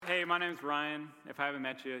my name's Ryan. If I haven't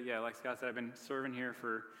met you, like Scott said, I've been serving here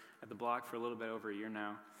at the block for a little bit over a year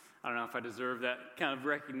now. I don't know if I deserve that kind of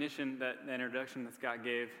recognition, that introduction that Scott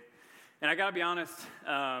gave. And I got to be honest,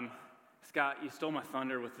 Scott, you stole my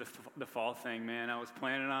thunder with the fall thing, man. I was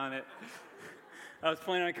planning on it. I was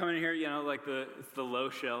planning on coming in here, it's the low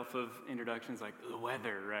shelf of introductions, like the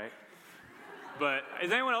weather, right? But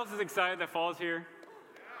is anyone else as excited that fall's here?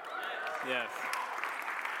 Yes.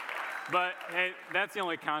 But, hey, that's the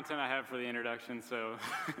only content I have for the introduction, so.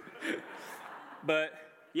 But,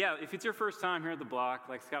 yeah, if it's your first time here at the block,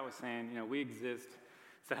 like Scott was saying, we exist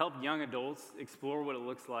to help young adults explore what it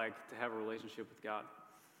looks like to have a relationship with God.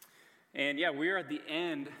 And, we are at the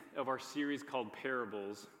end of our series called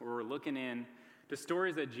Parables, where we're looking in to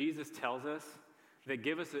stories that Jesus tells us that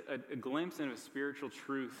give us a glimpse into a spiritual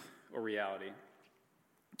truth or reality.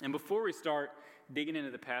 And before we start digging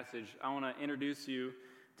into the passage, I want to introduce you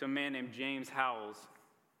to a man named James Howells.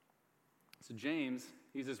 So James,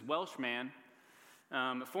 he's this Welsh man,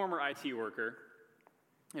 a former IT worker.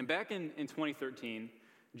 And back in 2013,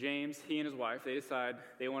 James, he and his wife, they decided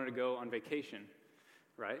they wanted to go on vacation,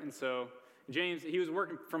 right? And so James, he was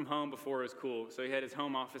working from home before it was cool. So he had his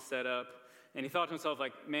home office set up, and he thought to himself,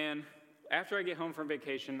 like, man, after I get home from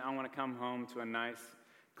vacation, I want to come home to a nice,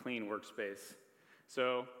 clean workspace.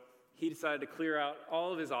 So he decided to clear out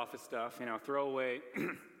all of his office stuff, throw away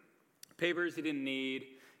papers he didn't need,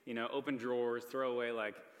 open drawers, throw away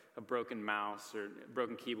like a broken mouse or a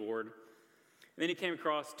broken keyboard. And then he came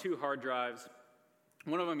across 2 hard drives.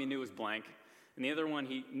 One of them he knew was blank, and the other one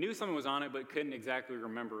he knew something was on it but couldn't exactly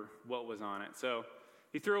remember what was on it. So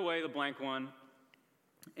he threw away the blank one,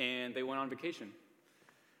 and they went on vacation.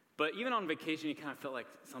 But even on vacation, he kind of felt like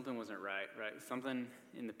something wasn't right? Something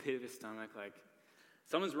in the pit of his stomach, like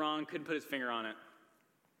something's wrong, couldn't put his finger on it.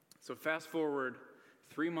 So fast forward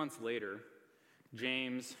 3 months later,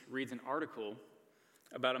 James reads an article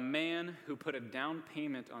about a man who put a down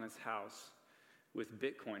payment on his house with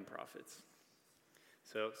Bitcoin profits.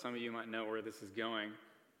 So some of you might know where this is going.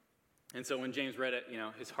 And so when James read it,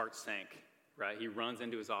 his heart sank, right? He runs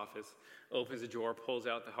into his office, opens the drawer, pulls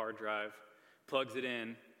out the hard drive, plugs it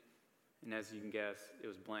in, and as you can guess, it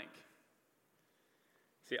was blank.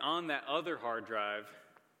 See, on that other hard drive,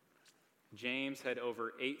 James had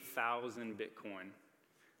over 8,000 Bitcoin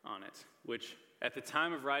on it, which at the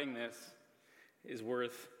time of writing this is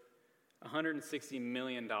worth $160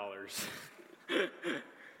 million.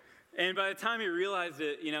 And by the time he realized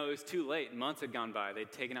it, it was too late. Months had gone by.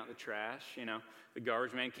 They'd taken out the trash. The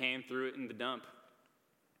garbage man came, threw it in the dump.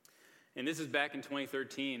 And this is back in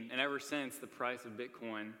 2013. And ever since, the price of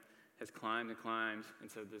Bitcoin has climbed and climbed. And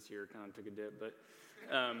so this year kind of took a dip. But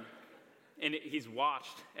and he's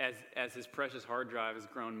watched as his precious hard drive has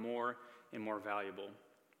grown more and more valuable.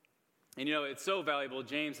 And it's so valuable,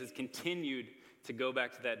 James has continued to go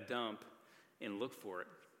back to that dump and look for it.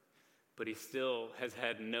 But he still has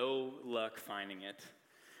had no luck finding it.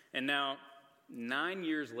 And now, 9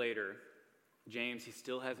 years later, James, he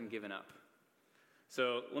still hasn't given up.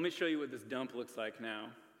 So let me show you what this dump looks like now.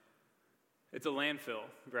 It's a landfill,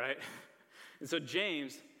 right? And so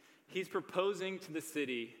James, he's proposing to the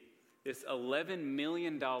city this $11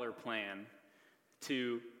 million plan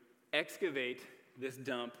to excavate this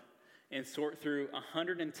dump and sort through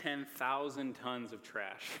 110,000 tons of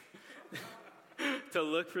trash to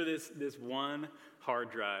look for this one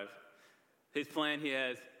hard drive. His plan, he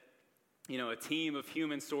has, a team of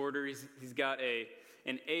human sorters. He's got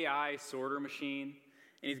an AI sorter machine,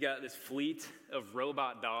 and he's got this fleet of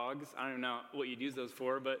robot dogs. I don't know what you'd use those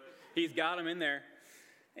for, but he's got them in there.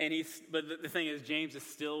 And but the thing is, James is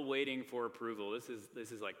still waiting for approval. This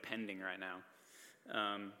is like pending right now.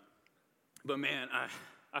 But man,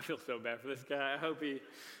 I feel so bad for this guy. I hope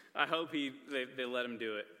they let him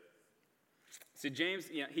do it. So James,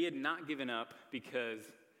 he had not given up because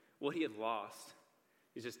what he had lost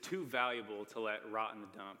is just too valuable to let rot in the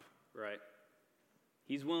dump, right?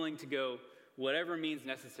 He's willing to go whatever means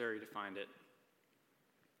necessary to find it.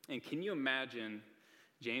 And can you imagine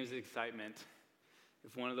James' excitement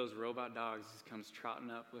if one of those robot dogs just comes trotting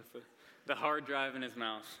up with the hard drive in his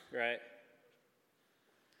mouth, right?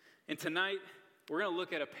 And tonight, we're going to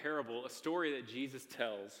look at a parable, a story that Jesus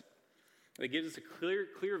tells that gives us a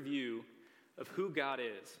clear view of who God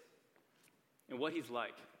is and what he's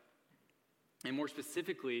like. And more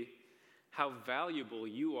specifically, how valuable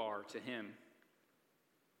you are to him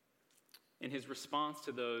and his response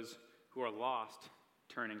to those who are lost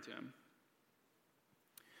turning to him.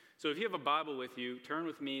 So if you have a Bible with you, turn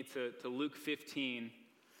with me to Luke 15. And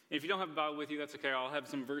if you don't have a Bible with you, that's okay. I'll have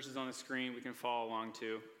some verses on the screen we can follow along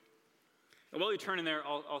to. And while you turn in there,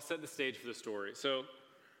 I'll set the stage for the story. So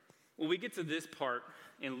when we get to this part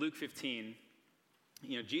in Luke 15,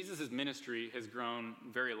 Jesus' ministry has grown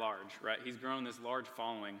very large, right? He's grown this large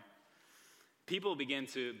following. People begin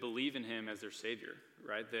to believe in him as their Savior,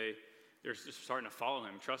 right? They're just starting to follow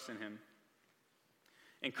him, trust in him.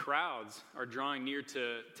 And crowds are drawing near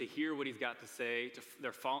to hear what he's got to say.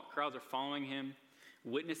 Crowds are following him,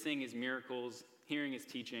 witnessing his miracles, hearing his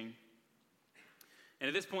teaching. And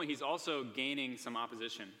at this point, he's also gaining some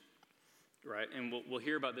opposition, right? And we'll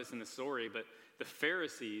hear about this in the story, but the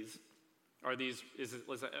Pharisees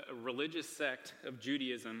was a religious sect of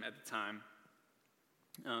Judaism at the time.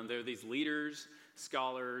 They're these leaders,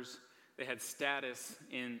 scholars. They had status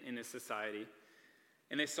in this society.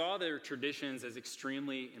 And they saw their traditions as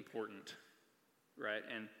extremely important, right?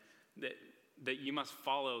 And that you must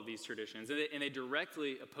follow these traditions. And they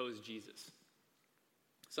directly opposed Jesus.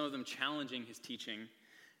 Some of them challenging his teaching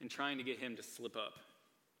and trying to get him to slip up.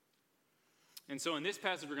 And so in this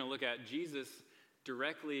passage we're going to look at, Jesus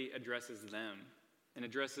directly addresses them and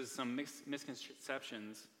addresses some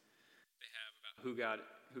misconceptions they have about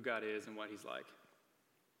who God is and what he's like.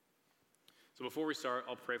 So before we start,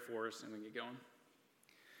 I'll pray for us and we get going.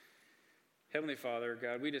 Heavenly Father,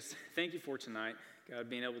 God, we just thank you for tonight, God,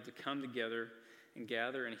 being able to come together and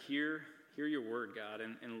gather and hear your word, God,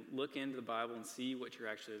 and look into the Bible and see what you're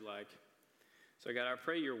actually like. So, God, I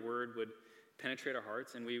pray your word would penetrate our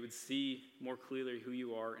hearts and we would see more clearly who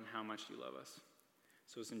you are and how much you love us.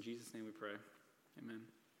 So it's in Jesus' name we pray. Amen.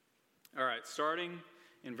 All right, starting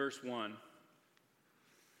in verse 1.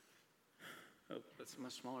 Oh, that's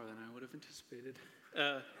much smaller than I would have anticipated.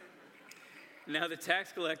 Now the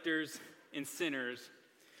tax collectors and sinners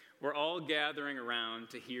were all gathering around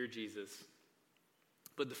to hear Jesus.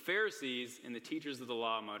 But the Pharisees and the teachers of the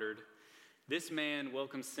law muttered, "This man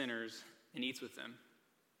welcomes sinners and eats with them."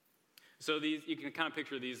 So you can kind of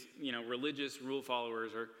picture these, religious rule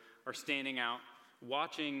followers are standing out,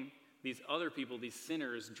 watching these other people, these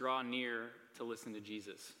sinners, draw near to listen to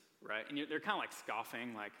Jesus, right? And they're kind of like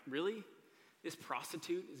scoffing, like, really? This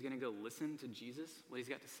prostitute is going to go listen to Jesus, what he's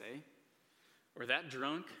got to say? Or that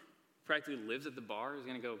drunk practically lives at the bar is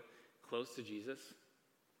going to go close to Jesus?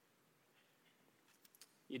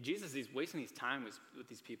 Jesus, he's wasting his time with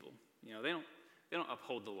these people. They don't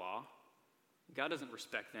uphold the law. God doesn't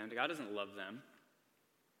respect them. God doesn't love them.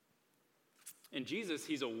 And Jesus,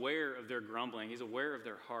 he's aware of their grumbling. He's aware of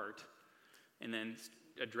their heart, and then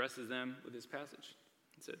addresses them with this passage.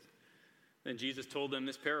 It says, then Jesus told them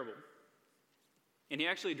this parable. And he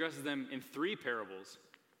actually addresses them in 3 parables.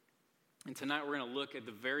 And tonight we're going to look at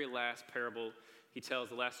the very last parable he tells,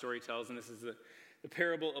 the last story he tells, and this is the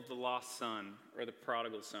parable of the lost son, or the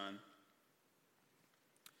prodigal son.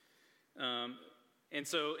 And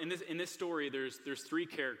so in this story, there's 3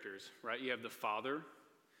 characters, right? You have the father,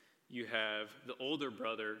 you have the older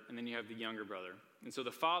brother, and then you have the younger brother. And so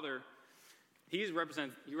the father, he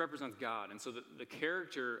represents God. And so the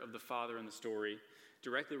character of the father in the story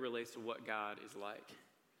directly relates to what God is like.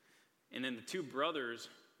 And then the 2 brothers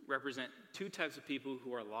represent 2 types of people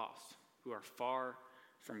who are lost, who are far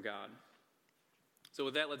from God. So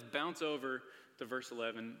with that, let's bounce over to verse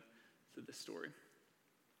 11 to this story.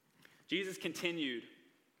 Jesus continued,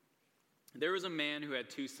 "There was a man who had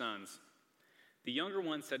 2 sons. The younger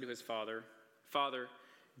one said to his father, 'Father,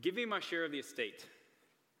 give me my share of the estate.'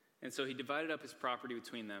 And so he divided up his property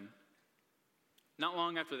between them. Not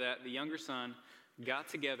long after that, the younger son got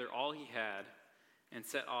together all he had and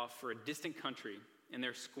set off for a distant country, and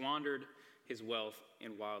there squandered his wealth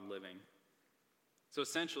in wild living." So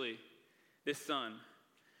essentially, this son,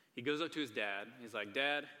 he goes up to his dad. He's like,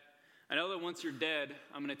 "Dad, I know that once you're dead,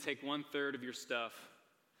 I'm going to take 1/3 of your stuff.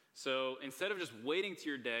 So instead of just waiting till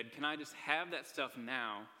you're dead, can I just have that stuff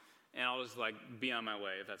now, and I'll just be on my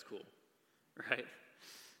way if that's cool," right?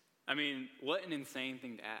 I mean, what an insane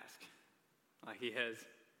thing to ask. He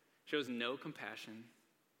shows no compassion,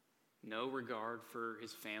 no regard for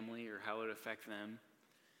his family or how it would affect them.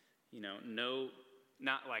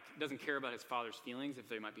 Doesn't care about his father's feelings if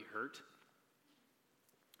they might be hurt.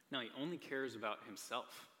 No, he only cares about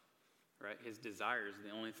himself, right? His desires are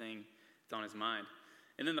the only thing that's on his mind.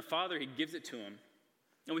 And then the father, he gives it to him.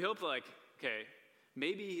 And we hope okay,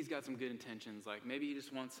 maybe he's got some good intentions. Maybe he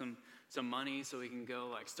just wants some money so he can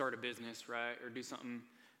go start a business, right? Or do something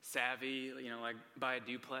savvy, buy a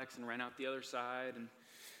duplex and rent out the other side,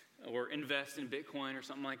 or invest in Bitcoin or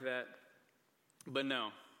something like that. But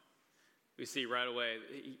no, we see right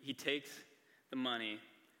away, he takes the money.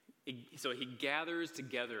 So he gathers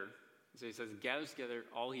together. So he says, gathers together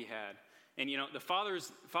all he had. And the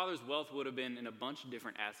father's wealth would have been in a bunch of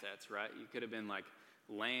different assets, right? It could have been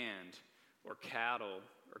land or cattle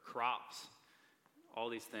or crops. all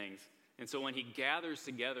these things. And so when he gathers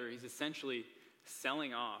together, he's essentially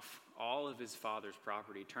selling off all of his father's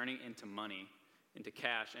property, turning it into money, into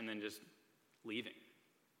cash, and then just leaving.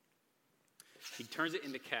 He turns it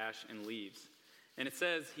into cash and leaves. And it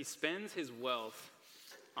says he spends his wealth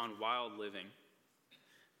on wild living.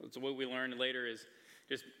 So what we learned later is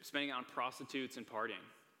just spending it on prostitutes and partying.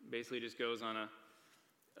 Basically just goes on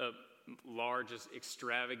a large, just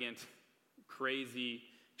extravagant, crazy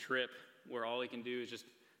trip where all he can do is just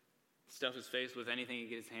stuff his face with anything he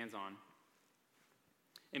gets his hands on.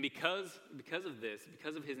 And because of this,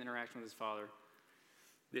 because of his interaction with his father,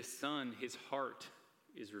 this son, his heart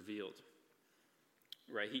is revealed.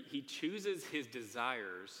 Right? He chooses his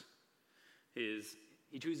desires,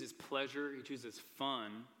 he chooses pleasure, he chooses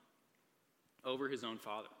fun over his own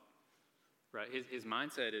father. Right? His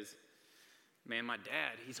mindset is, man, my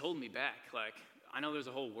dad, he's holding me back. Like, I know there's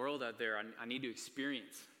a whole world out there I need to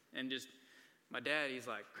experience. And just, my dad, he's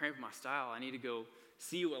like, cramping my style. I need to go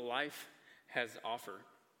see what life has to offer.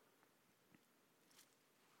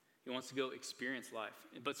 He wants to go experience life.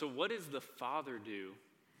 But so what does the father do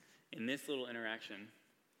in this little interaction?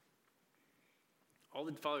 All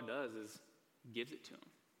the father does is gives it to him.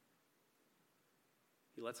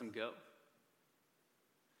 He lets him go.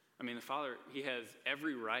 I mean, the father, he has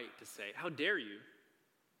every right to say, how dare you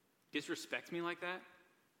disrespect me like that?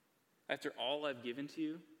 After all I've given to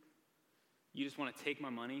you, you just want to take my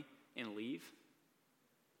money and leave?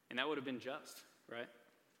 And that would have been just, right?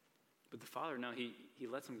 But the father, no, he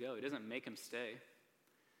lets him go. He doesn't make him stay.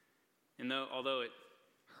 And although it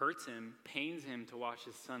hurts him, pains him to watch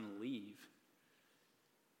his son leave,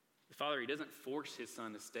 the father, he doesn't force his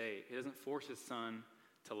son to stay. He doesn't force his son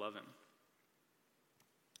to love him.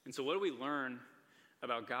 And so what do we learn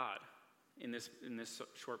about God in this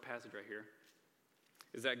short passage right here?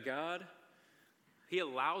 Is that God, he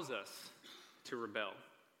allows us to rebel.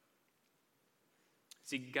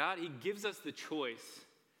 See, God, he gives us the choice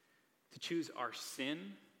to choose our sin,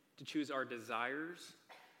 to choose our desires,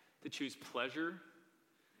 to choose pleasure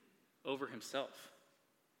over himself.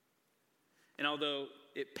 And although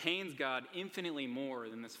it pains God infinitely more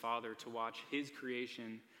than this father to watch his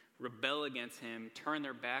creation rebel against him, turn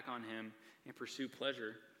their back on him, and pursue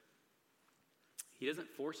pleasure, he doesn't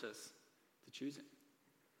force us to choose it.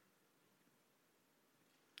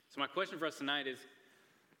 So my question for us tonight is,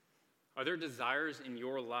 are there desires in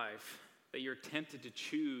your life that you're tempted to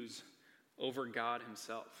choose over God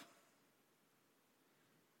himself?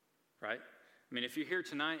 Right? I mean, if you're here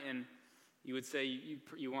tonight and you would say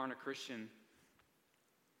you aren't a Christian,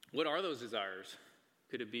 what are those desires?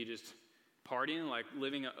 Could it be just partying, like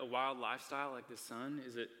living a wild lifestyle like this son?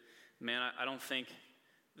 Is it, man, I don't think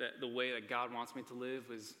that the way that God wants me to live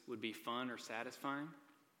would be fun or satisfying?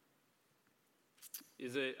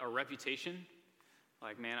 Is it a reputation?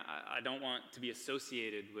 Like, man, I don't want to be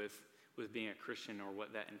associated with being a Christian or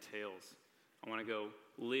what that entails. I want to go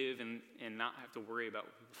live and not have to worry about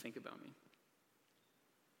what people think about me.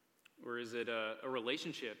 Or is it a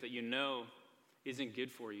relationship that you know isn't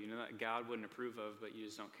good for you, that God wouldn't approve of, but you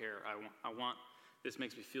just don't care? I want this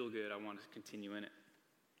makes me feel good. I want to continue in it.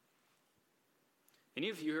 And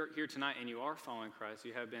even if you're here tonight and you are following Christ,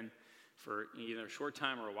 you have been for either a short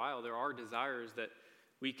time or a while, there are desires that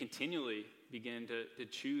we continually begin to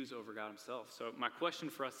choose over God himself. So my question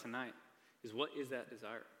for us tonight is, what is that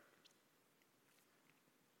desire?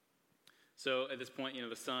 So at this point,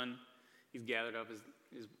 the son, he's gathered up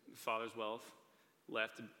his father's wealth,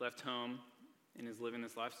 left home, and is living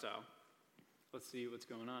this lifestyle. Let's see what's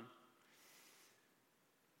going on.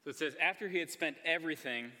 So it says, after he had spent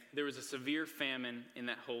everything, there was a severe famine in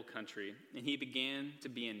that whole country, and he began to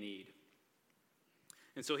be in need.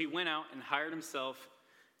 And so he went out and hired himself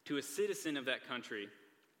to a citizen of that country,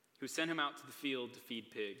 who sent him out to the field to feed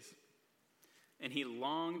pigs. And he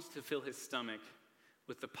longed to fill his stomach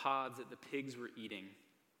with the pods that the pigs were eating,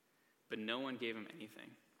 but no one gave him anything.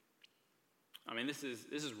 I mean, this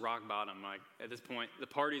is rock bottom. Like, at this point, the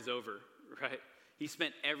party's over, right? He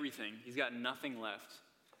spent everything. He's got nothing left.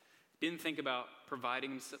 Didn't think about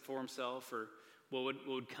providing for himself or what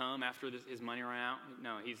would come after his money ran out.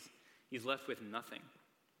 No, he's left with nothing.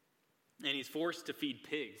 And he's forced to feed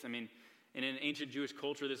pigs. I mean, in an ancient Jewish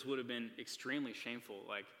culture, this would have been extremely shameful.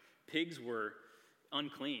 Like, pigs were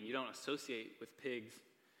unclean. You don't associate with pigs.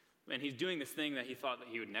 And he's doing this thing that he thought that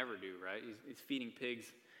he would never do, right? He's feeding pigs.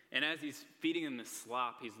 And as he's feeding them this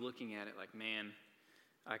slop, he's looking at it like, man,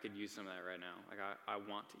 I could use some of that right now. Like, I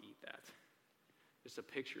want to eat that. Just a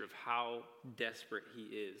picture of how desperate he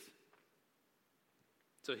is.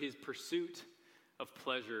 So his pursuit of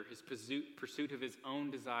pleasure, his pursuit of his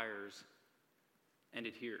own desires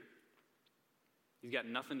ended here. He's got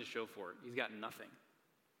nothing to show for it. He's got nothing.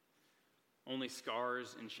 Only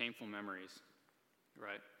scars and shameful memories,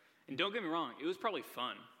 right? And don't get me wrong, it was probably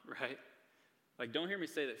fun, right? Like, don't hear me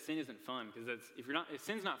say that sin isn't fun, because if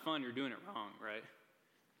sin's not fun, you're doing it wrong, right?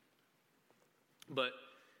 But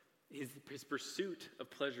his pursuit of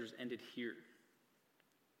pleasures ended here.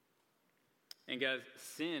 And guys,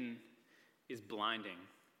 sin is blinding,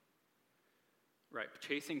 right?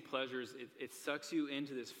 Chasing pleasures, it sucks you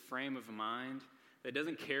into this frame of mind that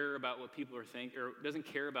doesn't care about what people are thinking, or doesn't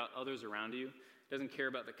care about others around you, doesn't care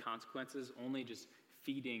about the consequences, only just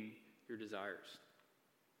feeding your desires.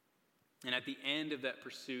 And at the end of that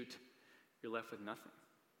pursuit, you're left with nothing.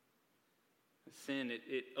 Sin,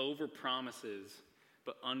 it overpromises,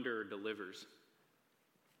 but under-delivers.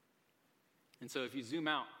 And so if you zoom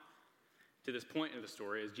out to this point of the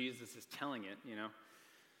story, as Jesus is telling it,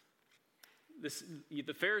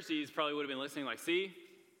 the Pharisees probably would have been listening like, see,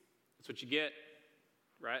 that's what you get,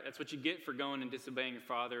 right? That's what you get for going and disobeying your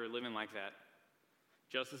father or living like that.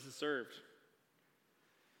 Justice is served.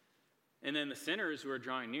 And then the sinners who are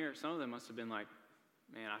drawing near, some of them must have been like,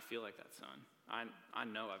 man, I feel like that son. I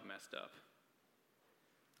know I've messed up.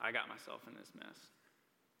 I got myself in this mess.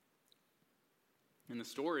 And the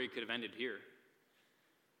story could have ended here.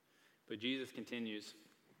 But Jesus continues.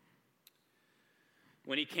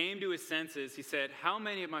 When he came to his senses, he said, how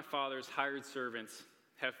many of my father's hired servants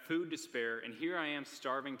have food to spare, and here I am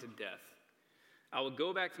starving to death? I will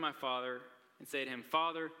go back to my father and say to him,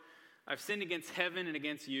 Father, I've sinned against heaven and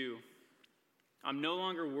against you. I'm no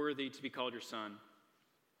longer worthy to be called your son.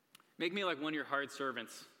 Make me like one of your hired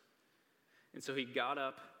servants. And so he got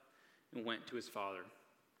up and went to his father.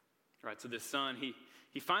 Right, so this son,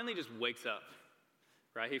 he finally just wakes up.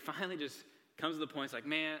 Right, he finally just comes to the point, it's like,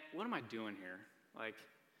 man, what am I doing here? Like,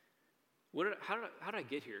 how did I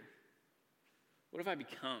get here? What have I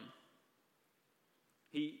become?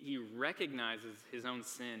 He recognizes his own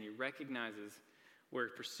sin. He recognizes where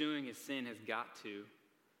pursuing his sin has got to.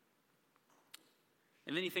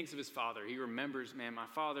 And then he thinks of his father. He remembers, man, my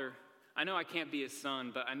father, I know I can't be his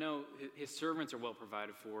son, but I know his servants are well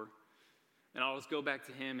provided for. And I'll just go back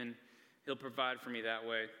to him and he'll provide for me that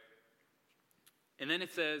way. And then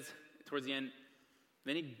it says, towards the end,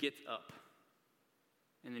 then he gets up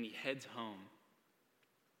and then he heads home.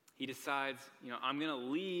 He decides, I'm going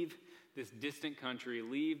to leave this distant country,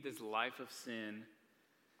 leave this life of sin,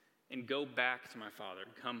 and go back to my father,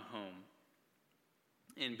 come home.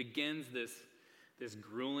 And begins this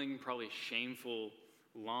grueling, probably shameful,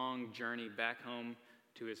 long journey back home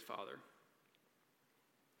to his father.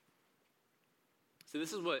 So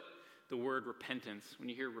this is what the word repentance, when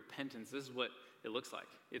you hear repentance, this is what it looks like.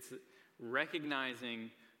 It's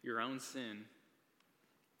recognizing your own sin,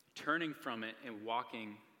 turning from it, and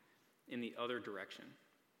walking in the other direction.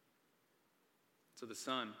 So the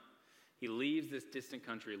son, he leaves this distant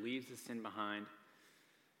country, leaves his sin behind,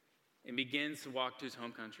 and begins to walk to his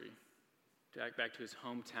home country, back to his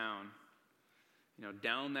hometown,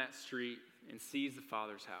 down that street, and sees the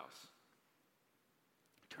father's house.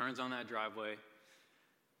 Turns on that driveway,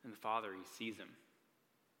 and the father, he sees him.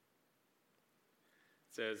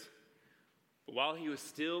 It says, but while he was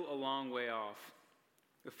still a long way off,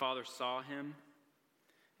 the father saw him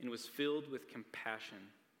and was filled with compassion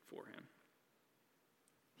for him.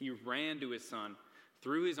 He ran to his son,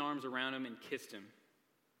 threw his arms around him, and kissed him.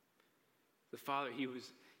 The father, he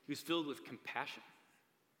was filled with compassion.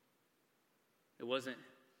 It wasn't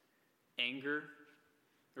anger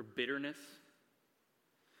or bitterness.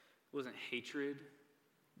 It wasn't hatred,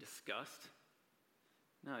 disgust.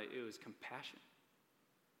 No, it was compassion.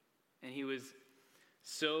 And he was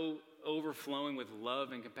so overflowing with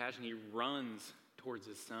love and compassion, he runs towards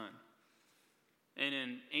his son. And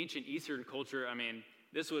in ancient Eastern culture,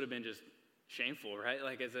 this would have been just shameful, right?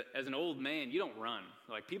 Like as an old man, you don't run.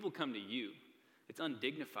 Like people come to you. It's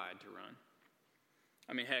undignified to run.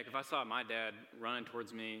 Heck, if I saw my dad running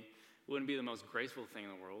towards me, it wouldn't be the most graceful thing in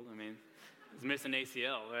the world. He's missing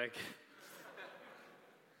ACL.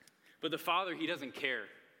 But the father, he doesn't care,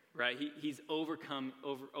 right? He's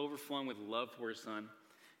overflowing with love for his son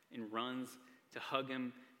and runs to hug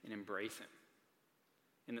him and embrace him.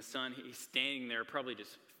 And the son, he's standing there probably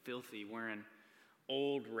just filthy, wearing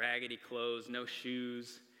old raggedy clothes, no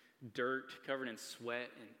shoes, dirt, covered in sweat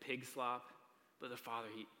and pig slop. But the father,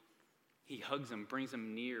 he hugs him, brings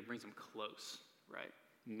him near, brings him close, right?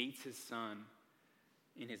 Meets his son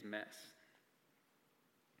in his mess.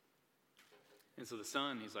 And so the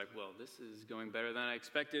son, he's like, well, this is going better than I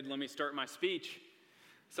expected. Let me start my speech.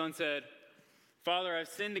 Son said, Father, I've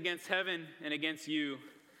sinned against heaven and against you.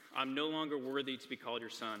 I'm no longer worthy to be called your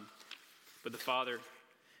son. But the father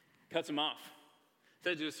cuts him off.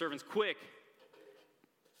 said to his servants, "Quick,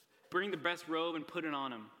 bring the best robe and put it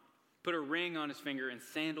on him. Put a ring on his finger and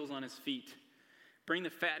sandals on his feet. Bring the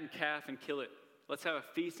fattened calf and kill it. Let's have a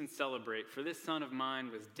feast and celebrate, for this son of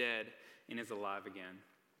mine was dead and is alive again.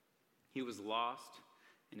 He was lost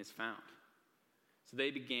and is found." So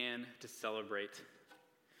they began to celebrate.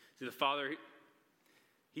 See, the father,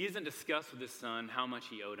 he hasn't discussed with his son how much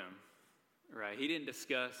he owed him, right? He didn't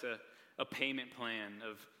discuss a payment plan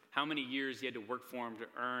of how many years he had to work for him to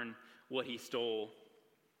earn what he stole.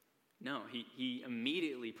 No, he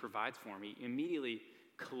immediately provides for him. He immediately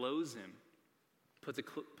clothes him, put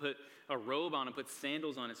a robe on him, puts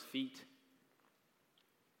sandals on his feet.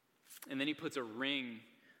 And then he puts a ring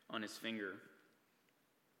on his finger.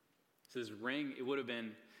 So this ring, it would have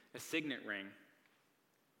been a signet ring.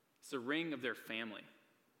 It's the ring of their family,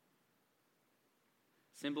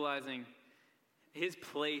 symbolizing his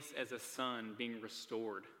place as a son being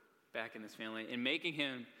restored back in this family and making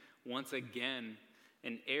him once again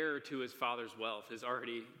an heir to his father's wealth, his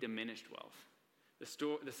already diminished wealth.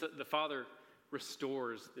 The father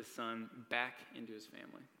restores the son back into his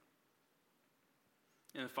family.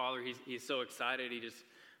 And the father, he's so excited, he just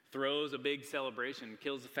throws a big celebration,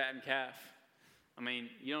 kills the fattened calf. I mean,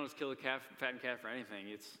 you don't just kill a fattened calf for anything.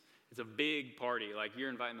 It's a big party. Like, you're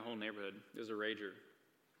inviting the whole neighborhood. There's a rager.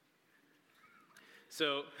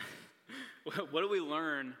 So, what do we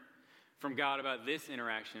learn from God about this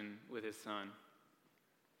interaction with his son?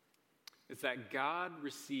 It's that God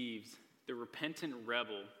receives the repentant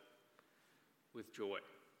rebel with joy.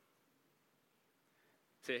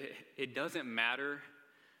 So it doesn't matter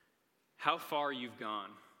how far you've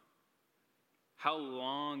gone, how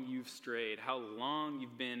long you've strayed, how long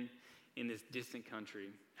you've been in this distant country,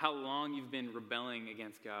 how long you've been rebelling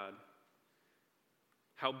against God,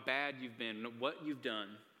 how bad you've been, what you've done.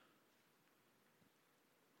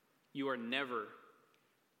 You are never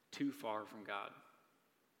too far from God.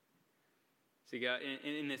 See, God,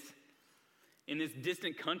 in this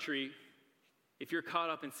distant country, if you're caught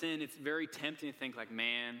up in sin, it's very tempting to think like,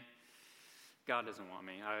 man, God doesn't want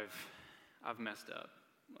me. I've messed up.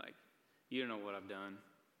 Like, you don't know what I've done.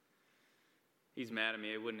 He's mad at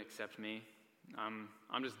me. He wouldn't accept me. I'm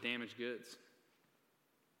just damaged goods.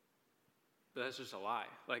 But that's just a lie.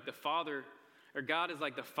 Like the Father, or God is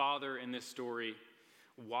like the Father in this story,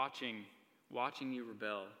 watching you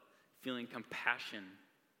rebel, feeling compassion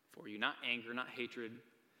for you. Not anger, not hatred,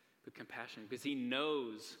 but compassion. Because he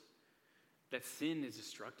knows that sin is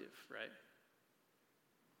destructive, right?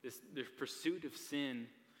 The pursuit of sin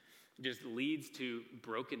just leads to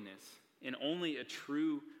brokenness. And only a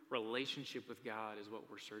true relationship with God is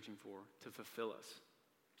what we're searching for to fulfill us.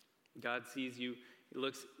 God sees you, he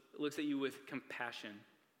looks at you with compassion.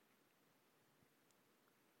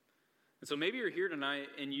 And so maybe you're here tonight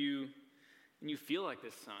and you feel like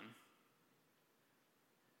this son.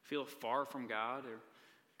 Feel far from God or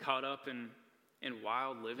caught up in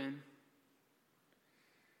wild living,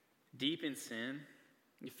 deep in sin.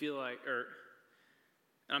 You feel like,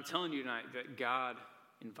 and I'm telling you tonight that God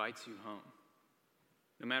invites you home.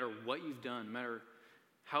 No matter what you've done, no matter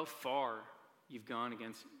how far you've gone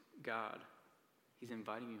against God, he's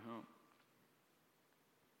inviting you home.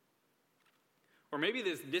 Or maybe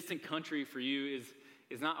this distant country for you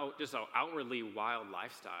is not just an outwardly wild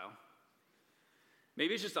lifestyle.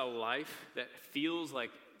 Maybe it's just a life that feels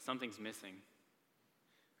like something's missing,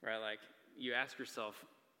 right? Like you ask yourself,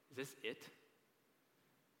 is this it?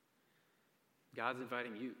 God's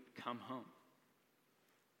inviting you to come home.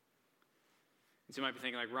 And so you might be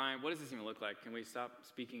thinking like, Ryan, what does this even look like? Can we stop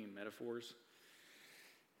speaking in metaphors?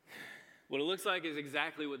 What it looks like is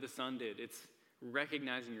exactly what the son did. It's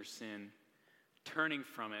recognizing your sin, turning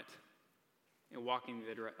from it, and walking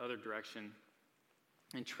the other direction,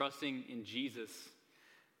 and trusting in Jesus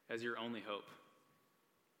as your only hope.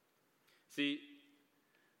 See,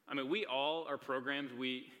 I mean, we all are programmed,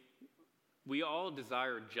 we all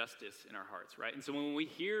desire justice in our hearts, right? And so when we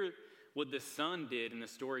hear what the son did in the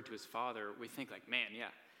story to his father, we think like, man, yeah,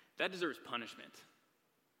 that deserves punishment,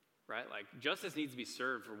 right? Like justice needs to be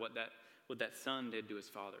served for what that son did to his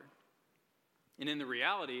father. And in the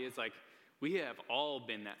reality, it's like we have all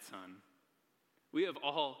been that son. We have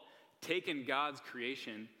all taken God's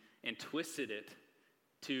creation and twisted it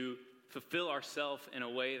to fulfill ourselves in a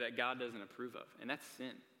way that God doesn't approve of, and that's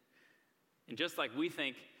sin. And just like we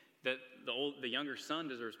think that the younger son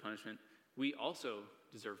deserves punishment, we also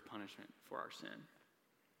deserve punishment for our sin.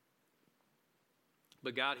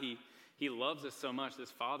 But God, he loves us so much,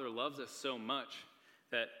 this Father loves us so much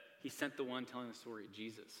that he sent the one telling the story,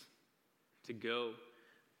 Jesus, to go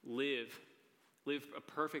live a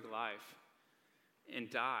perfect life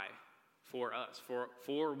and die for us,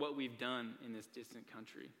 for what we've done in this distant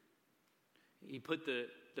country. He put the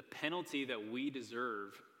penalty that we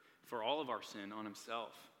deserve for all of our sin on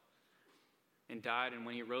himself and died, and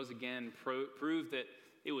when he rose again, proved that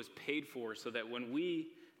it was paid for, so that when we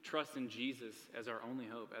trust in Jesus as our only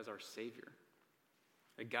hope, as our Savior,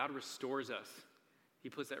 that God restores us. He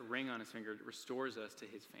puts that ring on his finger, restores us to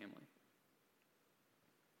his family.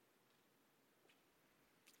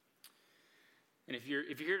 And if you're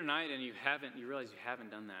here tonight and you realize you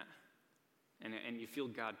haven't done that, and you feel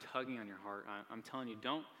God tugging on your heart, I'm telling you,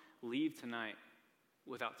 don't leave tonight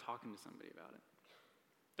without talking to somebody about it.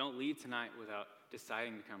 Don't leave tonight without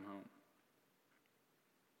deciding to come home.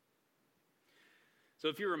 So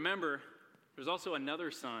if you remember, there's also another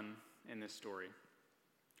son in this story,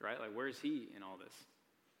 right? Like, where is he in all this?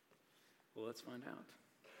 Well, let's find out,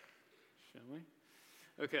 shall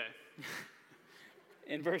we? Okay.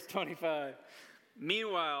 In verse 25,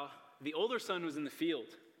 meanwhile, the older son was in the field,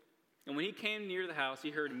 and when he came near the house, he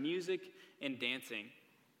heard music and dancing.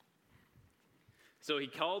 So he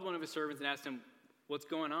called one of his servants and asked him, "What's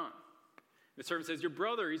going on?" The servant says, "Your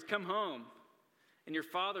brother, he's come home, and your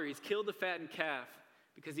father, he's killed the fattened calf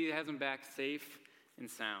because he has him back safe and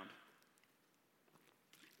sound."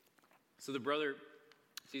 So the brother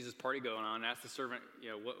sees this party going on and asks the servant,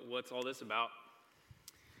 what's all this about?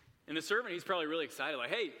 And the servant, he's probably really excited, like,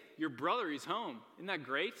 "Hey, your brother, he's home. Isn't that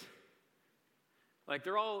great?" Like,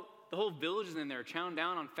 the whole village is in there chowing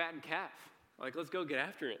down on fattened calf. Like, let's go get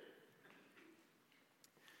after it.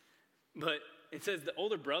 But it says the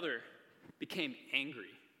older brother became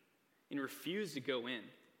angry and refused to go in.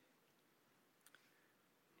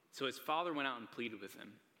 So his father went out and pleaded with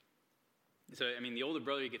him. So, the older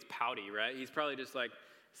brother, he gets pouty, right? He's probably just like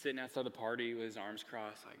sitting outside the party with his arms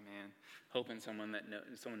crossed, like, man, hoping someone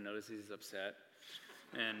notices he's upset.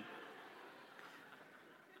 And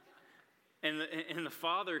the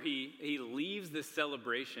father, he leaves this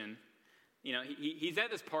celebration. He's at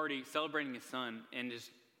this party celebrating his son and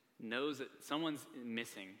just knows that someone's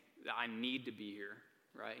missing, that I need to be here,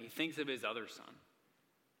 right? He thinks of his other son.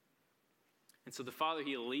 And so the father,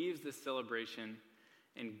 he leaves this celebration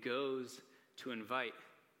and goes to invite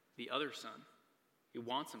the other son. He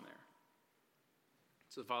wants him there.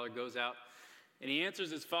 So the father goes out and he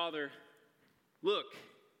answers his father, "Look,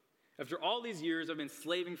 after all these years I've been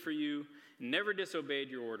slaving for you and never disobeyed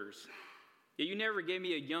your orders. Yet you never gave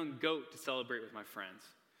me a young goat to celebrate with my friends."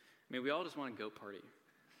 We all just want a goat party.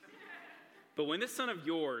 "But when this son of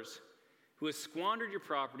yours, who has squandered your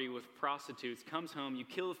property with prostitutes, comes home, you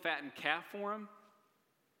kill a fattened calf for him?"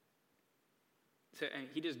 So, and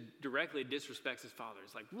he just directly disrespects his father.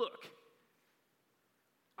 It's like, "Look,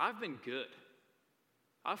 I've been good.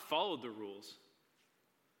 I've followed the rules.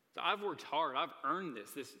 So I've worked hard. I've earned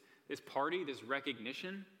this party, this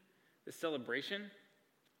recognition, this celebration.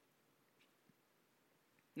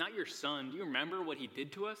 Not your son. Do you remember what he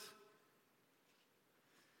did to us?"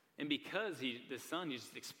 And because the son, he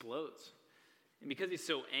just explodes. And because he's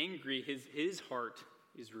so angry, his heart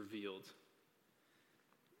is revealed.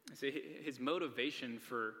 So his motivation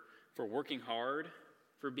for working hard,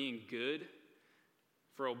 for being good,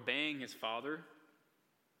 for obeying his father,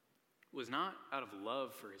 was not out of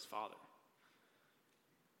love for his father.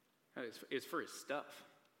 It's for his stuff,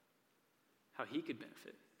 how he could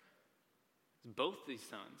benefit. Both these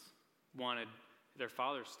sons wanted their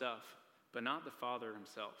father's stuff, but not the father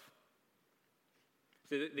himself.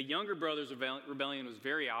 So the younger brother's rebellion was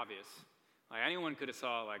very obvious. Like, anyone could have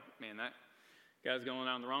saw, like, man, that guy's going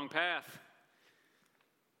down the wrong path.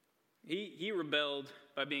 He rebelled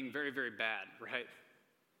by being very, very bad, right?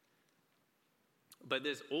 But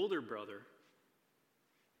this older brother,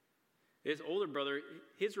 his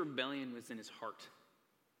rebellion was in his heart.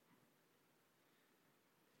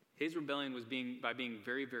 His rebellion was by being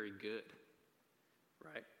very, very good,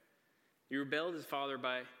 right? He rebelled his father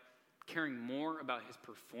by caring more about his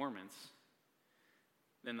performance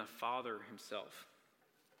than the father himself.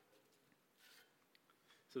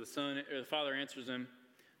 So the father answers him,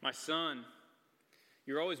 "My son,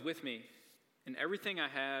 you're always with me, and everything I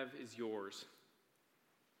have is yours.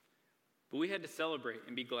 But we had to celebrate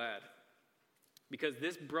and be glad, because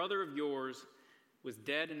this brother of yours was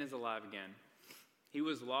dead and is alive again. He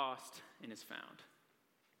was lost and is found."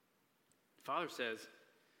 The father says,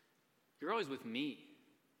 "You're always with me.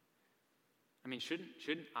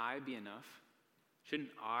 Shouldn't I be enough?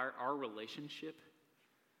 Shouldn't our relationship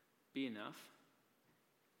be enough?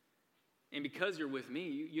 And because you're with me,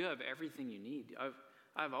 you have everything you need.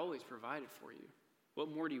 I've always provided for you. What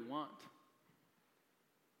more do you want?"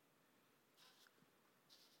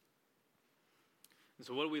 And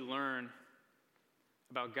so what do we learn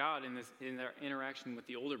about God in their interaction with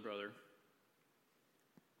the older brother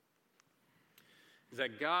is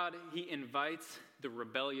that God, he invites the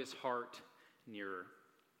rebellious heart nearer.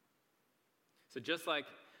 So just like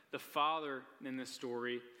the father in this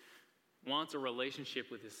story wants a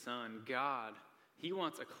relationship with his son, God, he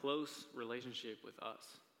wants a close relationship with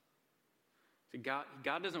us. So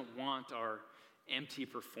God doesn't want our empty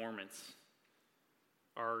performance,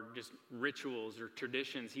 our just rituals or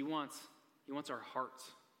traditions. He wants our hearts.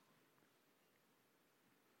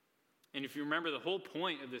 And if you remember, the whole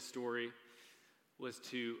point of this story was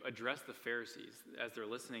to address the Pharisees as they're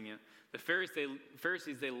listening. The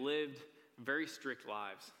Pharisees, they lived very strict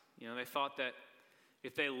lives. They thought that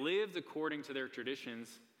if they lived according to their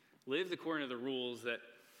traditions, lived according to the rules, that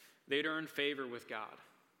they'd earn favor with God.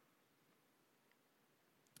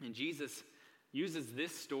 And Jesus uses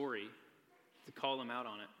this story to call them out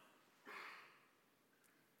on it.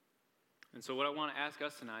 And so what I want to ask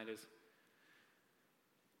us tonight is,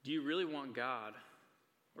 do you really want God,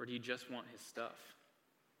 or do you just want his stuff?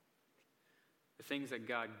 The things that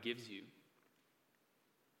God gives you.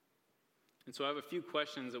 And so I have a few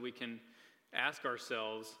questions that we can ask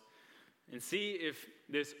ourselves and see if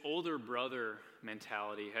this older brother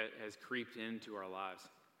mentality has creeped into our lives.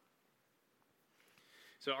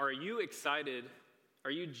 So are you excited?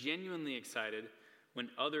 Are you genuinely excited when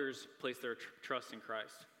others place their trust in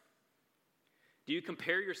Christ? Do you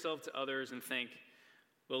compare yourself to others and think,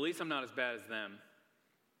 well, at least I'm not as bad as them?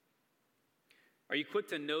 Are you quick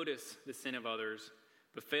to notice the sin of others,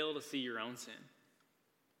 but fail to see your own sin?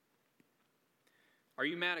 Are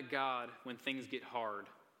you mad at God when things get hard,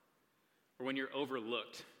 or when you're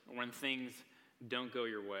overlooked, or when things don't go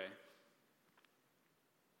your way?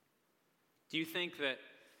 Do you think that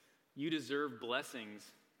you deserve blessings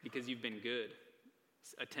because you've been good,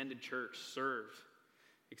 attended church, served,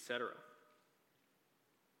 etc.?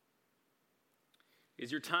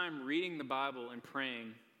 Is your time reading the Bible and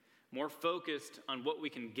praying more focused on what we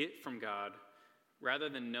can get from God rather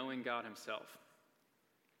than knowing God himself?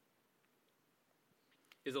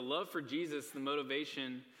 Is a love for Jesus the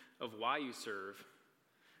motivation of why you serve,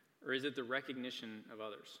 or is it the recognition of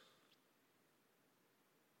others?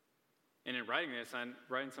 And in writing this, I'm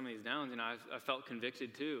writing some of these down, I felt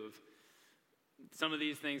convicted too of some of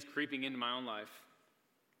these things creeping into my own life.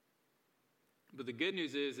 But the good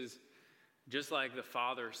news is just like the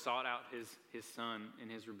father sought out his son in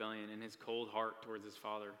his rebellion and his cold heart towards his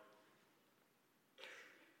father,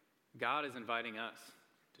 God is inviting us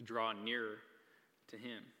to draw nearer to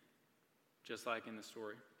him, just like in the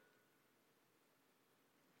story.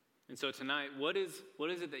 And so tonight, what is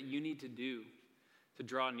it that you need to do to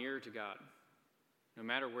draw nearer to God, no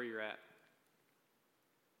matter where you're at?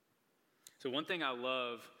 So one thing I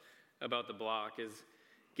love about the block is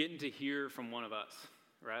getting to hear from one of us,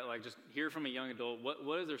 right? Like just hear from a young adult.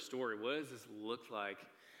 What is their story? What does this look like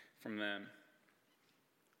from them?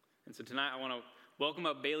 And so tonight I want to welcome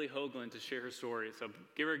up Bailey Hoagland to share her story. So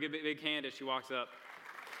give her a big hand as she walks up.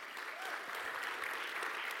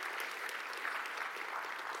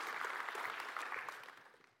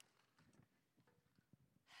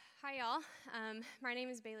 Hi, y'all. My name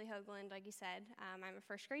is Bailey Hoagland, like you said. I'm a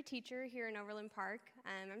first grade teacher here in Overland Park.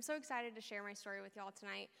 I'm so excited to share my story with y'all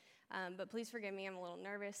tonight, but please forgive me, I'm a little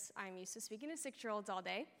nervous. I'm used to speaking to 6-year-olds all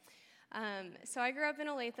day. So I grew up in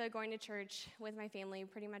Olathe, going to church with my family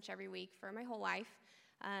pretty much every week for my whole life.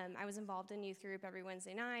 I was involved in youth group every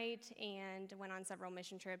Wednesday night and went on several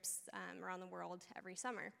mission trips around the world every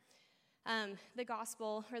summer. The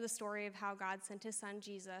gospel, or the story of how God sent his son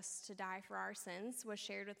Jesus to die for our sins, was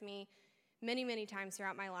shared with me many, many times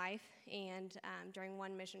throughout my life. And during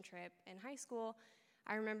one mission trip in high school,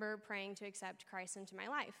 I remember praying to accept Christ into my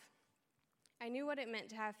life. I knew what it meant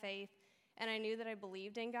to have faith, and I knew that I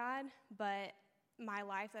believed in God, but my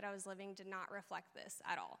life that I was living did not reflect this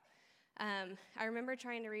at all. I remember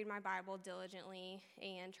trying to read my Bible diligently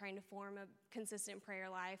and trying to form a consistent prayer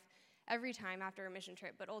life every time after a mission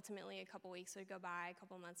trip, but ultimately a couple weeks would go by, a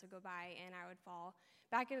couple months would go by, and I would fall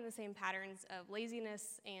back into the same patterns of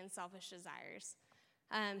laziness and selfish desires.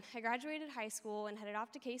 I graduated high school and headed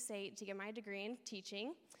off to K-State to get my degree in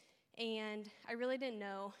teaching, and I really didn't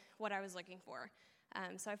know what I was looking for.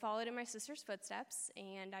 So I followed in my sister's footsteps,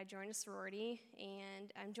 and I joined a sorority,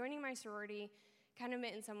 and joining my sorority kind of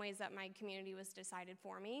meant in some ways that my community was decided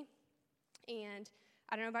for me. And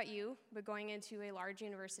I don't know about you, but going into a large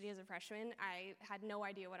university as a freshman, I had no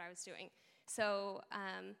idea what I was doing. So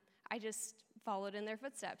I just followed in their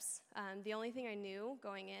footsteps. The only thing I knew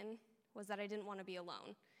going in was that I didn't want to be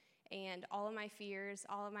alone. And all of my fears,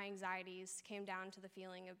 all of my anxieties came down to the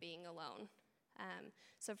feeling of being alone.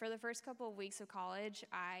 So for the first couple of weeks of college,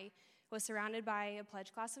 I was surrounded by a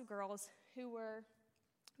pledge class of girls who were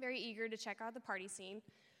very eager to check out the party scene.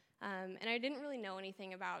 And I didn't really know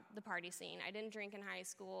anything about the party scene. I didn't drink in high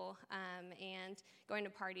school, and going to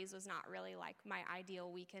parties was not really like my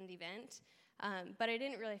ideal weekend event. But I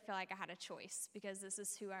didn't really feel like I had a choice because this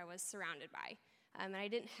is who I was surrounded by. And I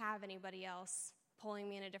didn't have anybody else pulling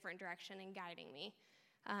me in a different direction and guiding me.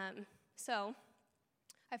 So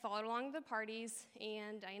I followed along the parties,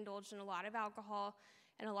 and I indulged in a lot of alcohol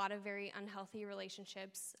and a lot of very unhealthy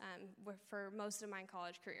relationships for most of my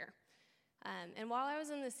college career. And while I was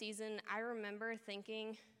in the season, I remember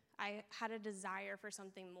thinking I had a desire for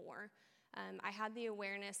something more. I had the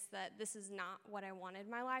awareness that this is not what I wanted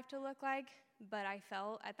my life to look like, but I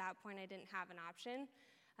felt at that point I didn't have an option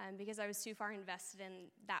because I was too far invested in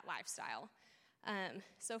that lifestyle.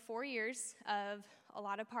 So 4 years of a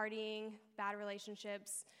lot of partying, bad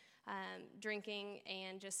relationships, drinking,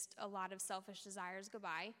 and just a lot of selfish desires go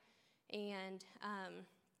by. And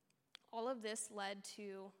all of this led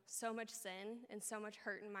to so much sin and so much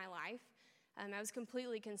hurt in my life. I was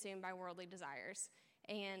completely consumed by worldly desires,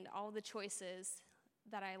 and all the choices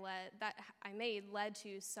that I made led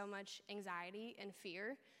to so much anxiety and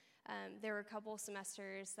fear. There were a couple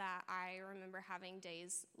semesters that I remember having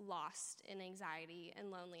days lost in anxiety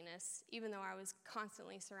and loneliness, even though I was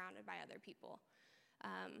constantly surrounded by other people.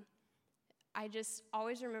 I just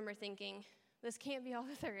always remember thinking, this can't be all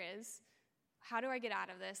that there is. How do I get out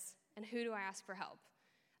of this? And who do I ask for help?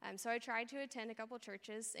 So I tried to attend a couple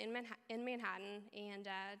churches in Manhattan and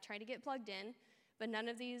try to get plugged in, but none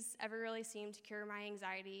of these ever really seemed to cure my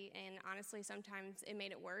anxiety, and honestly, sometimes it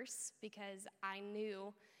made it worse because I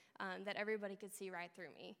knew that everybody could see right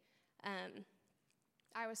through me.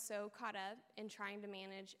 I was so caught up in trying to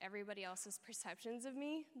manage everybody else's perceptions of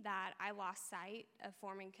me that I lost sight of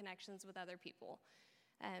forming connections with other people.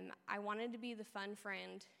 I wanted to be the fun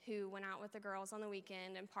friend who went out with the girls on the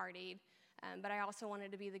weekend and partied, but I also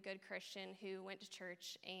wanted to be the good Christian who went to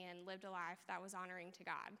church and lived a life that was honoring to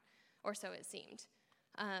God, or so it seemed.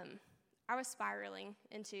 I was spiraling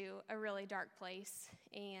into a really dark place,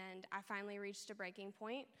 and I finally reached a breaking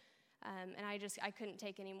point, and I couldn't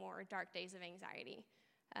take any more dark days of anxiety.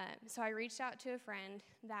 So I reached out to a friend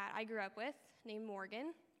that I grew up with named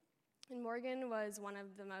Morgan, and Morgan was one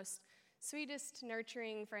of the most sweetest,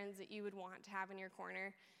 nurturing friends that you would want to have in your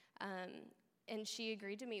corner. And she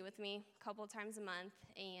agreed to meet with me a couple of times a month,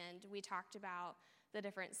 and we talked about the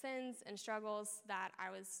different sins and struggles that I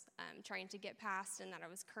was trying to get past and that I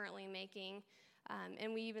was currently making.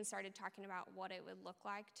 And we even started talking about what it would look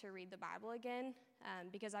like to read the Bible again,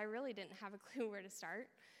 because I really didn't have a clue where to start.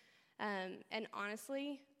 And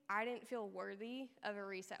honestly, I didn't feel worthy of a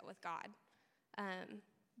reset with God.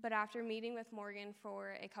 But after meeting with Morgan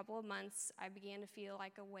for a couple of months, I began to feel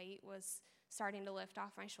like a weight was starting to lift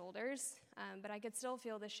off my shoulders, but I could still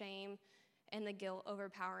feel the shame and the guilt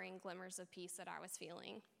overpowering glimmers of peace that I was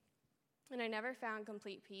feeling. And I never found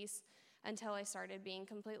complete peace until I started being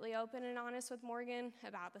completely open and honest with Morgan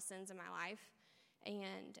about the sins in my life.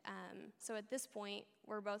 And so at this point,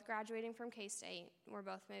 we're both graduating from K-State. We're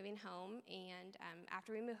both moving home, and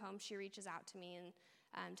after we move home, she reaches out to me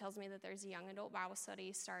and tells me that there's a young adult Bible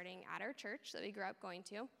study starting at our church that we grew up going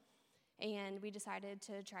to, and we decided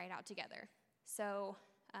to try it out together. So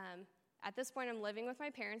at this point, I'm living with my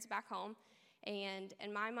parents back home, and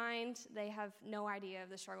in my mind, they have no idea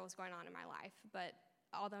of the struggles going on in my life, but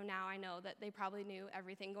although now I know that they probably knew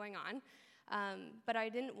everything going on, but I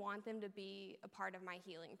didn't want them to be a part of my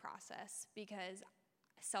healing process because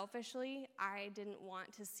selfishly, I didn't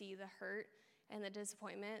want to see the hurt and the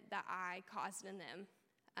disappointment that I caused in them.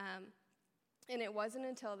 And it wasn't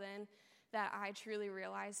until then that I truly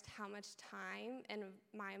realized how much time and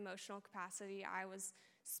my emotional capacity I was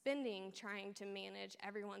spending trying to manage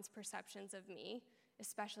everyone's perceptions of me,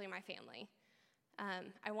 especially my family.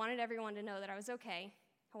 I wanted everyone to know that I was okay.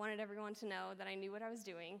 I wanted everyone to know that I knew what I was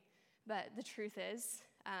doing. But the truth is,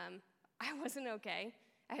 I wasn't okay.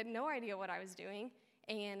 I had no idea what I was doing,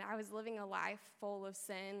 and I was living a life full of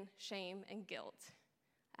sin, shame, and guilt.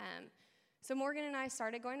 So Morgan and I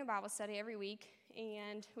started going to Bible study every week,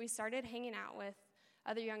 and we started hanging out with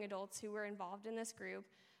other young adults who were involved in this group,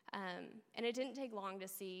 and it didn't take long to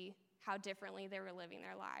see how differently they were living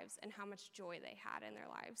their lives and how much joy they had in their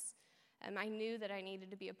lives. I knew that I needed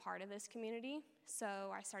to be a part of this community,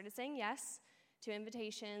 so I started saying yes to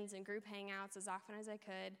invitations and group hangouts as often as I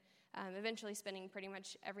could, eventually spending pretty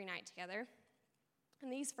much every night together.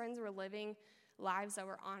 And these friends were living lives that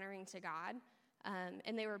were honoring to God,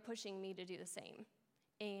 and they were pushing me to do the same.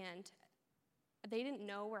 And they didn't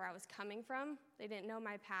know where I was coming from. They didn't know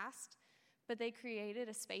my past, but they created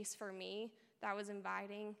a space for me that was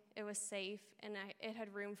inviting, it was safe, and it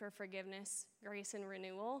had room for forgiveness, grace, and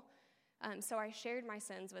renewal. So I shared my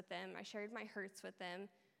sins with them. I shared my hurts with them,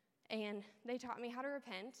 and they taught me how to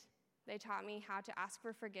repent. They taught me how to ask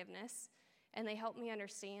for forgiveness, and they helped me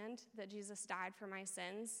understand that Jesus died for my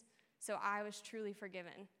sins, so I was truly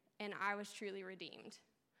forgiven, and I was truly redeemed.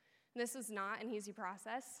 This was not an easy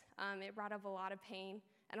process. It brought up a lot of pain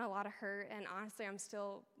and a lot of hurt, and honestly, I'm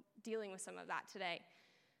still dealing with some of that today.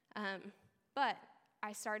 But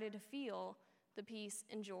I started to feel the peace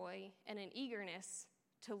and joy and an eagerness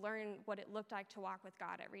to learn what it looked like to walk with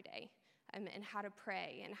God every day, and how to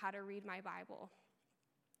pray and how to read my Bible.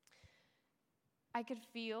 I could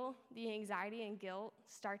feel the anxiety and guilt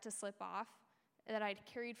start to slip off that I'd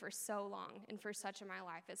carried for so long and for such in my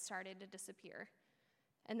life. It started to disappear.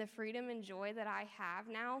 And the freedom and joy that I have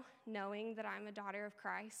now, knowing that I'm a daughter of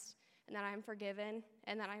Christ and that I'm forgiven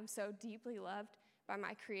and that I'm so deeply loved by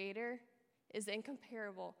my Creator, is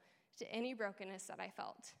incomparable to any brokenness that I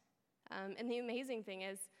felt. And the amazing thing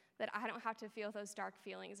is that I don't have to feel those dark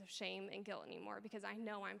feelings of shame and guilt anymore because I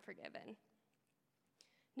know I'm forgiven.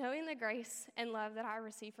 Knowing the grace and love that I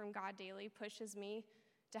receive from God daily pushes me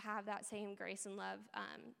to have that same grace and love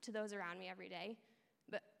to those around me every day.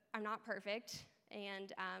 But I'm not perfect,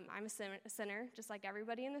 and I'm a sinner, just like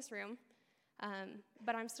everybody in this room.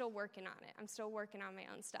 But I'm still working on it. I'm still working on my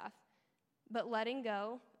own stuff. But letting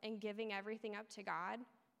go and giving everything up to God,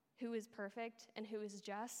 who is perfect and who is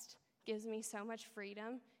just, gives me so much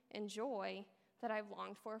freedom and joy that I've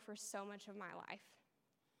longed for so much of my life.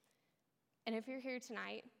 And if you're here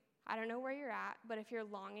tonight, I don't know where you're at, but if you're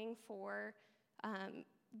longing for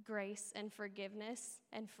grace and forgiveness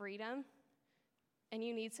and freedom, and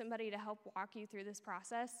you need somebody to help walk you through this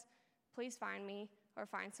process, please find me or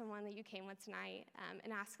find someone that you came with tonight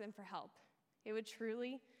and ask them for help. It would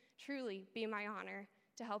truly be my honor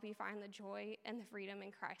to help you find the joy and the freedom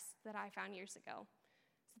in Christ that I found years ago.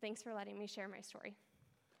 So thanks for letting me share my story.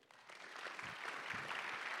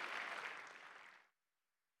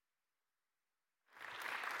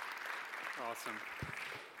 Awesome.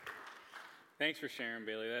 Thanks for sharing,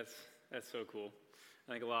 Bailey. That's so cool.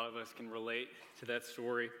 I think a lot of us can relate to that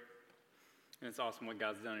story, and it's awesome what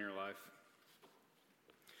God's done in your life.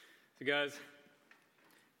 So guys,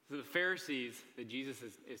 the Pharisees that Jesus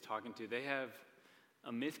is talking to, they have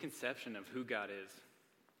a misconception of who God is,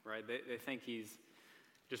 right? They think he's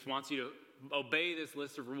just wants you to obey this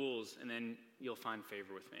list of rules, and then you'll find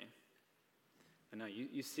favor with me. But no,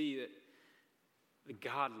 you see that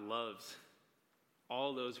God loves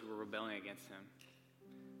all those who are rebelling against him.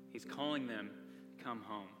 He's calling them to come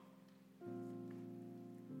home.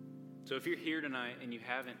 So if you're here tonight and you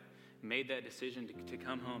haven't made that decision to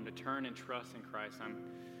come home, to turn and trust in Christ,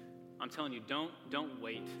 I'm telling you, don't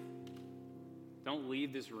wait. Don't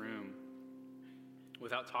leave this room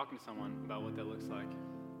without talking to someone about what that looks like.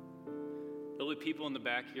 There'll be people in the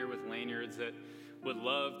back here with lanyards that would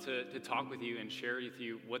love to talk with you and share with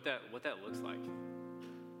you what that looks like,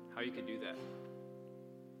 how you can do that.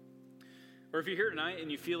 Or if you're here tonight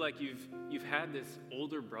and you feel like you've had this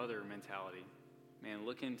older brother mentality, man,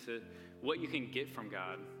 look into what you can get from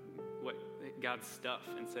God, what God's stuff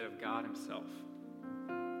instead of God himself.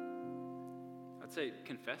 I'd say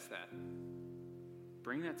confess that.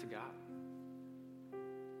 Bring that to God.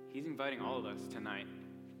 He's inviting all of us tonight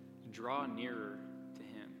to draw nearer to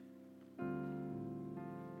him.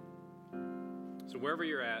 So wherever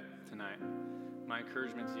you're at tonight, my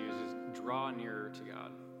encouragement to you is just draw nearer to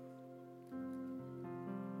God.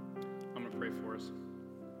 I'm going to pray for us.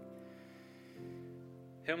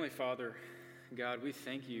 Heavenly Father, God, we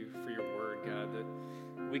thank you for your word, God, that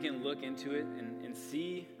we can look into it and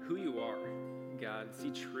see who you are, God,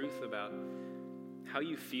 see truth about how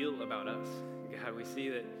you feel about us. God, we see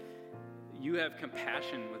that you have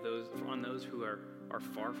compassion on those who are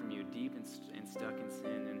far from you, deep and stuck in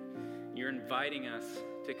sin, and you're inviting us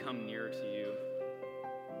to come nearer to you.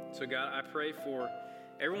 So God, I pray for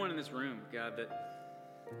everyone in this room, God, that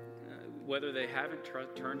whether they haven't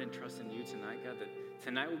turned and trusted in you tonight, God, that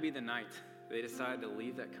tonight will be the night they decide to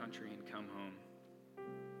leave that country and come home.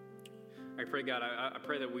 I pray, God, I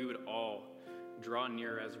pray that we would all draw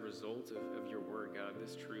near as a result of your word, God,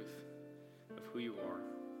 this truth of who you are.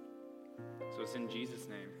 So it's in Jesus'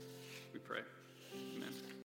 name we pray. Amen.